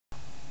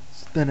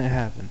Then it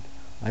happened.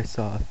 I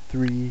saw a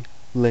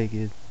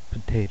three-legged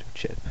potato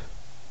chip.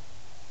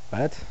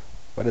 What?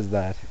 What is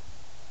that?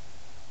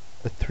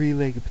 A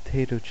three-legged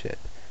potato chip.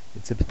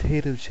 It's a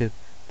potato chip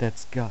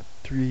that's got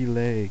three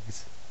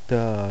legs.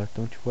 Duh.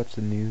 Don't you watch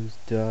the news?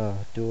 Duh.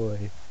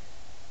 Doy.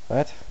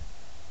 What?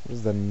 What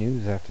does the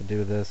news have to do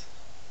with this?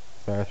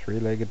 Is there a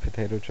three-legged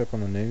potato chip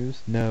on the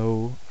news?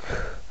 No.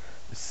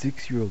 A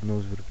 6-year-old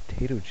knows what a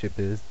potato chip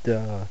is.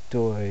 Duh.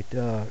 Doy.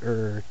 Duh.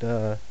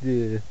 Duh.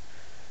 Duh.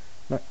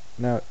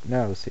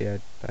 No, see, I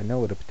know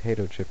what a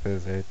potato chip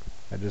is. I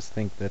just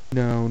think that...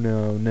 No.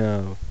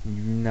 You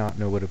do not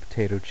know what a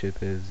potato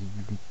chip is.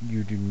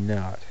 You do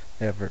not.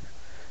 Ever.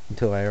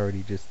 Until I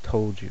already just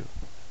told you.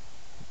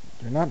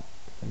 You're not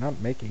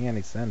making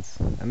any sense.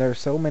 And there are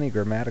so many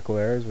grammatical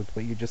errors with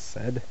what you just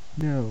said.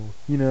 No.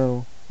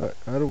 I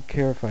don't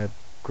care if I have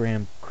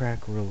graham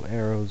crackle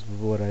arrows with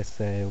what I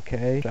say,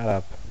 okay? Shut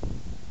up.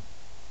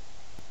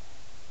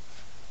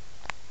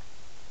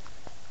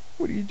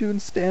 What are you doing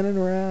standing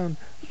around?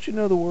 Don't you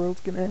know the world's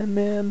gonna end,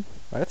 man?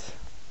 What?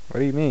 What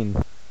do you mean?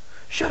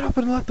 Shut up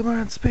and let the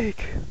man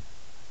speak!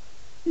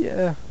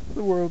 Yeah,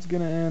 the world's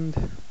gonna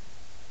end.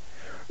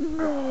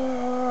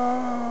 No!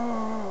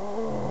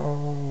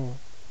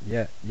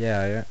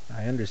 Yeah,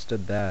 I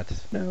understood that.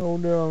 No.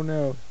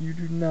 You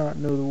do not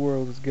know the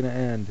world is gonna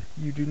end.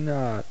 You do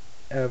not.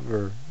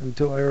 Ever.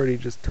 Until I already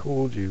just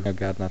told you. Oh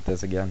god, not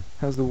this again.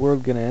 How's the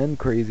world gonna end,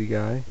 crazy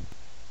guy?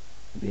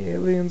 The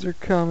aliens are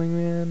coming,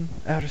 man.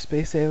 Outer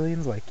space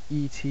aliens like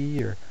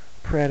E.T. or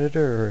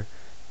Predator or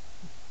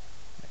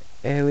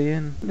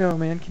Alien. No,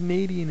 man,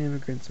 Canadian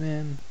immigrants,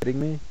 man.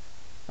 Kidding me?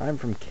 I'm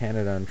from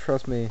Canada, and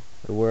trust me,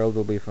 the world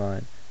will be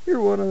fine.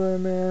 You're one of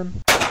them,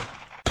 man.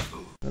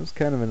 That was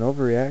kind of an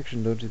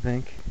overreaction, don't you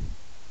think?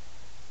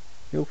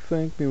 You'll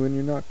thank me when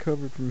you're not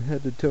covered from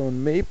head to toe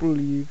in maple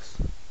leaves.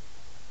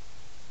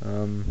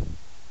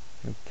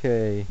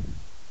 Okay.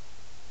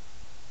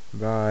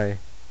 Bye.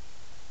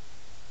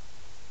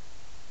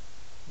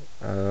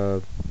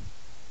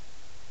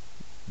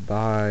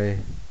 Bye.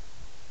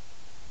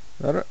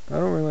 I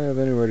don't really have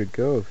anywhere to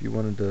go if you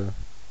wanted to,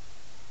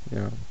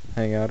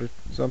 hang out or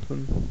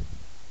something.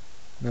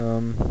 I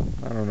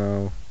don't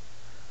know.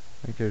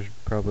 I think I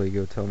should probably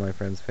go tell my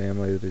friend's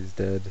family that he's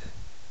dead.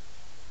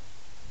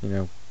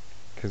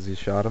 'Cause he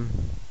shot him.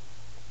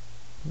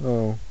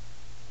 Oh.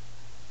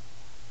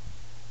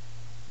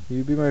 Will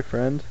you be my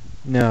friend?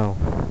 No.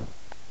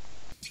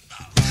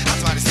 I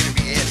thought I said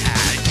we had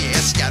high,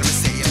 yes, gotta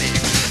say